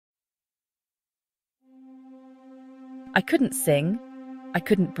I couldn't sing. I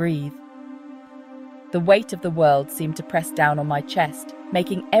couldn't breathe. The weight of the world seemed to press down on my chest,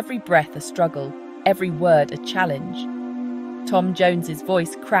 making every breath a struggle, every word a challenge. Tom Jones's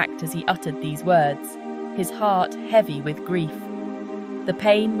voice cracked as he uttered these words, his heart heavy with grief. The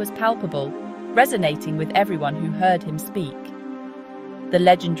pain was palpable, resonating with everyone who heard him speak. The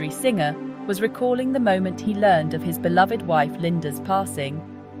legendary singer was recalling the moment he learned of his beloved wife Linda's passing.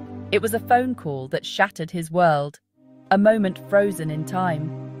 It was a phone call that shattered his world, a moment frozen in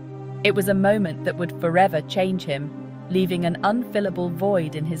time. It was a moment that would forever change him, leaving an unfillable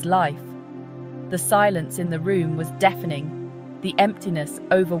void in his life. The silence in the room was deafening, the emptiness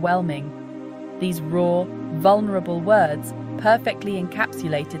overwhelming. These raw, vulnerable words perfectly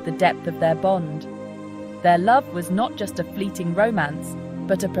encapsulated the depth of their bond. Their love was not just a fleeting romance,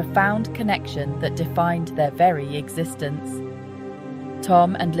 but a profound connection that defined their very existence.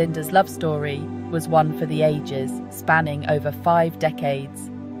 Tom and Linda's love story was one for the ages, spanning over 5 decades.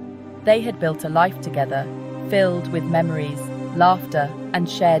 They had built a life together, filled with memories, laughter, and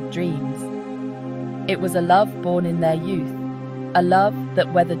shared dreams. It was a love born in their youth, a love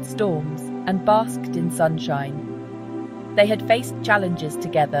that weathered storms and basked in sunshine. They had faced challenges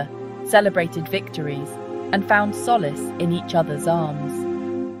together, celebrated victories, and found solace in each other's arms.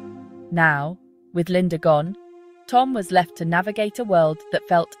 Now, with Linda gone, Tom was left to navigate a world that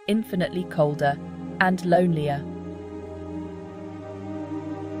felt infinitely colder and lonelier.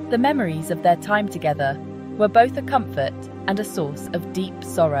 The memories of their time together were both a comfort and a source of deep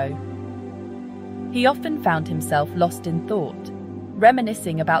sorrow. He often found himself lost in thought,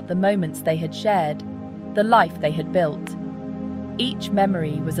 reminiscing about the moments they had shared, the life they had built. Each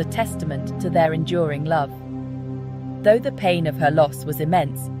memory was a testament to their enduring love. Though the pain of her loss was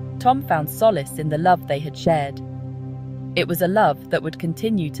immense, Tom found solace in the love they had shared. It was a love that would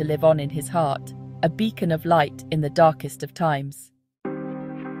continue to live on in his heart, a beacon of light in the darkest of times.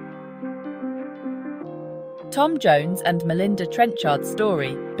 Tom Jones and Melinda Trenchard's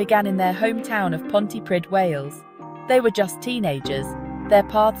story began in their hometown of Pontypridd, Wales. They were just teenagers, their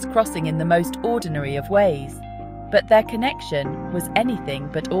paths crossing in the most ordinary of ways. But their connection was anything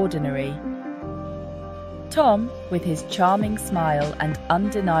but ordinary. Tom, with his charming smile and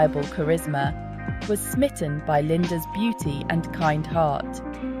undeniable charisma, was smitten by Linda's beauty and kind heart.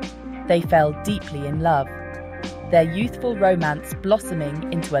 They fell deeply in love, their youthful romance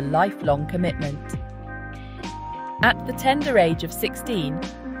blossoming into a lifelong commitment. At the tender age of 16,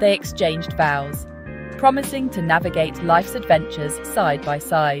 they exchanged vows, promising to navigate life's adventures side by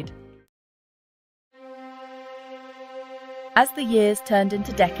side. As the years turned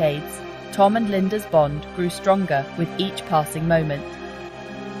into decades, Tom and Linda's bond grew stronger with each passing moment.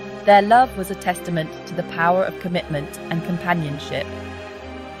 Their love was a testament to the power of commitment and companionship.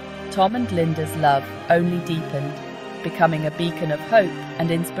 Tom and Linda's love only deepened, becoming a beacon of hope and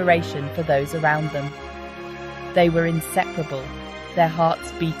inspiration for those around them. They were inseparable, their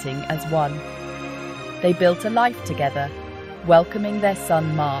hearts beating as one. They built a life together, welcoming their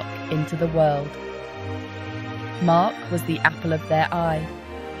son Mark into the world. Mark was the apple of their eye,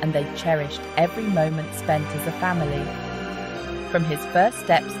 and they cherished every moment spent as a family. From his first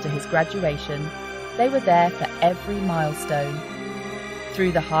steps to his graduation, they were there for every milestone.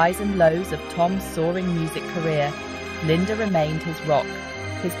 Through the highs and lows of Tom's soaring music career, Linda remained his rock,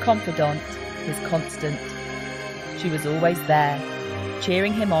 his confidant, his constant. She was always there,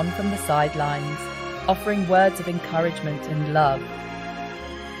 cheering him on from the sidelines, offering words of encouragement and love.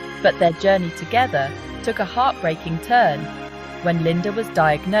 But their journey together took a heartbreaking turn when Linda was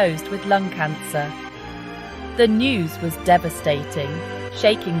diagnosed with lung cancer. The news was devastating,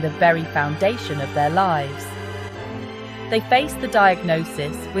 shaking the very foundation of their lives. They faced the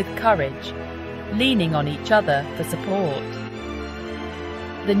diagnosis with courage, leaning on each other for support.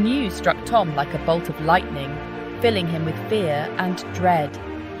 The news struck Tom like a bolt of lightning, filling him with fear and dread.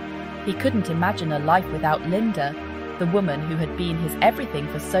 He couldn't imagine a life without Linda, the woman who had been his everything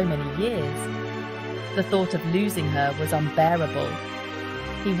for so many years. The thought of losing her was unbearable.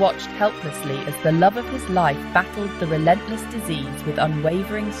 He watched helplessly as the love of his life battled the relentless disease with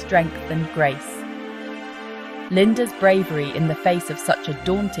unwavering strength and grace. Linda's bravery in the face of such a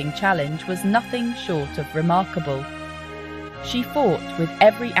daunting challenge was nothing short of remarkable. She fought with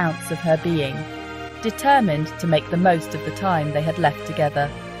every ounce of her being, determined to make the most of the time they had left together.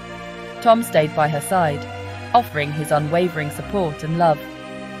 Tom stayed by her side, offering his unwavering support and love,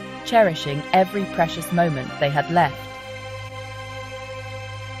 cherishing every precious moment they had left.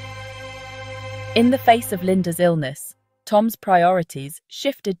 In the face of Linda's illness, Tom's priorities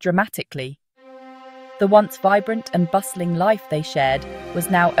shifted dramatically. The once vibrant and bustling life they shared was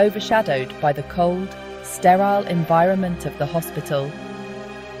now overshadowed by the cold, sterile environment of the hospital.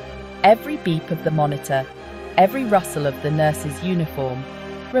 Every beep of the monitor, every rustle of the nurse's uniform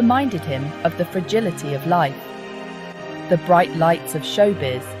reminded him of the fragility of life. The bright lights of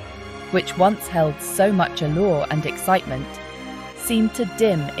showbiz, which once held so much allure and excitement, seemed to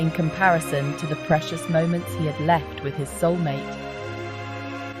dim in comparison to the precious moments he had left with his soulmate.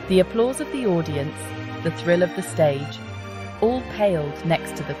 The applause of the audience, the thrill of the stage, all paled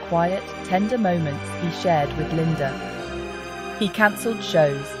next to the quiet, tender moments he shared with Linda. He cancelled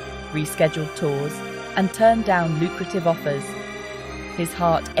shows, rescheduled tours, and turned down lucrative offers, his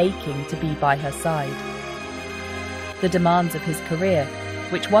heart aching to be by her side. The demands of his career,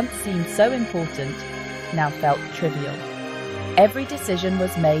 which once seemed so important, now felt trivial. Every decision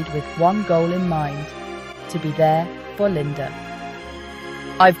was made with one goal in mind: to be there for Linda.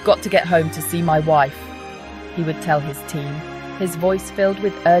 "I've got to get home to see my wife," he would tell his team, his voice filled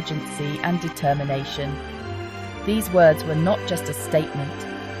with urgency and determination. These words were not just a statement,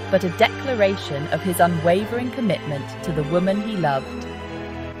 but a declaration of his unwavering commitment to the woman he loved.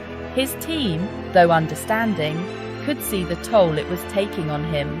 His team, though understanding, could see the toll it was taking on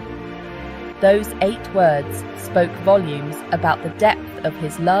him. Those 8 words spoke volumes about the depth of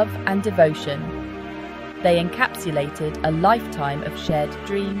his love and devotion. They encapsulated a lifetime of shared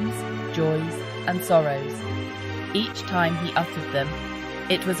dreams, joys, and sorrows. Each time he uttered them,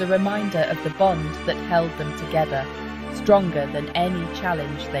 it was a reminder of the bond that held them together, stronger than any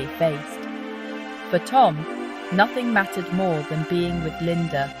challenge they faced. For Tom, nothing mattered more than being with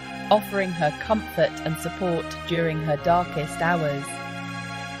Linda, offering her comfort and support during her darkest hours.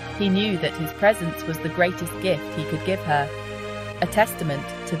 He knew that his presence was the greatest gift he could give her, a testament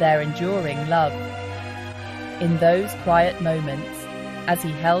to their enduring love. In those quiet moments, as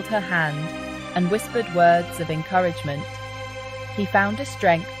he held her hand and whispered words of encouragement, he found a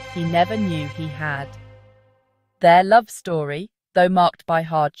strength he never knew he had. Their love story, though marked by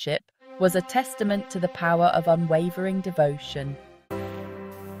hardship, was a testament to the power of unwavering devotion.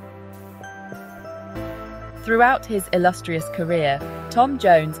 Throughout his illustrious career, Tom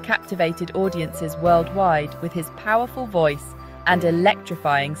Jones captivated audiences worldwide with his powerful voice and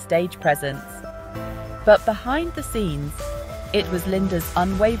electrifying stage presence. But behind the scenes, it was Linda's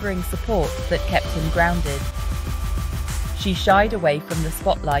unwavering support that kept him grounded. She shied away from the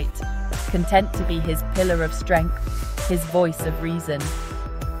spotlight, content to be his pillar of strength, his voice of reason.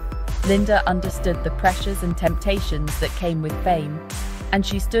 Linda understood the pressures and temptations that came with fame, and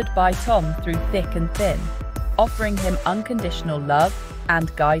she stood by Tom through thick and thin, offering him unconditional love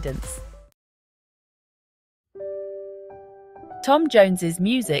and guidance. Tom Jones's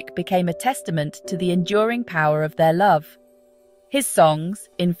music became a testament to the enduring power of their love. His songs,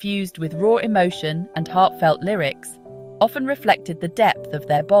 infused with raw emotion and heartfelt lyrics, often reflected the depth of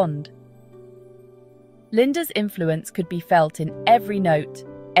their bond. Linda's influence could be felt in every note,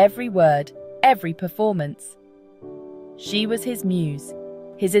 every word, every performance. She was his muse,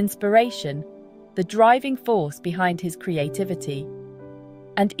 his inspiration, the driving force behind his creativity.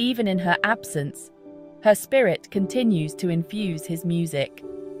 And even in her absence, her spirit continues to infuse his music,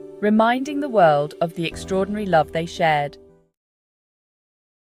 reminding the world of the extraordinary love they shared.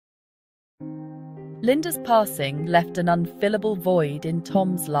 Linda's passing left an unfillable void in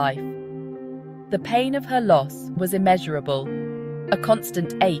Tom's life. The pain of her loss was immeasurable, a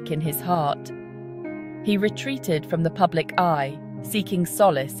constant ache in his heart. He retreated from the public eye, seeking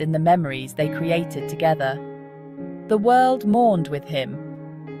solace in the memories they created together. The world mourned with him,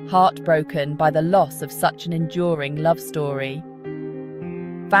 heartbroken by the loss of such an enduring love story.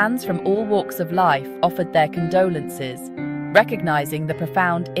 Fans from all walks of life offered their condolences, recognizing the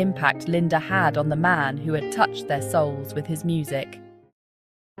profound impact Linda had on the man who had touched their souls with his music.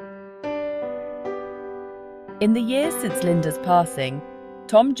 In the years since Linda's passing,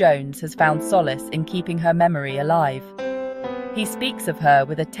 Tom Jones has found solace in keeping her memory alive. He speaks of her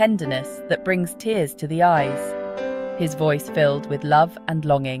with a tenderness that brings tears to the eyes, his voice filled with love and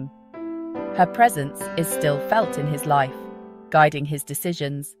longing. Her presence is still felt in his life, guiding his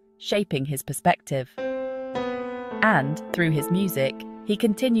decisions, shaping his perspective. And, through his music, he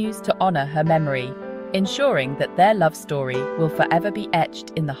continues to honor her memory, ensuring that their love story will forever be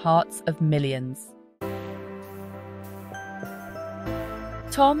etched in the hearts of millions.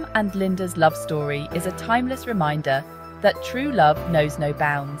 Tom and Linda's love story is a timeless reminder that true love knows no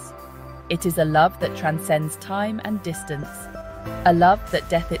bounds. It is a love that transcends time and distance, a love that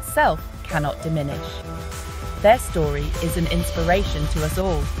death itself cannot diminish. Their story is an inspiration to us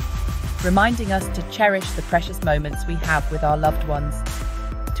all, reminding us to cherish the precious moments we have with our loved ones,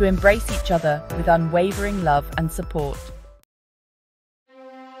 to embrace each other with unwavering love and support.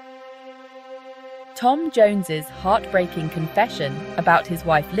 Tom Jones's heartbreaking confession about his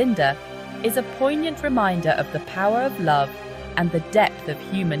wife Linda is a poignant reminder of the power of love and the depth of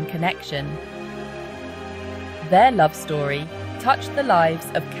human connection. Their love story touched the lives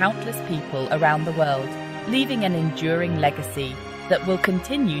of countless people around the world, leaving an enduring legacy that will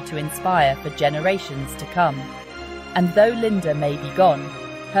continue to inspire for generations to come. And though Linda may be gone,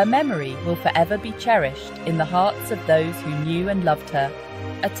 her memory will forever be cherished in the hearts of those who knew and loved her,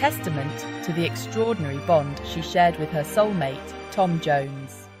 a testament to the extraordinary bond she shared with her soulmate, Tom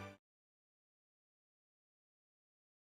Jones.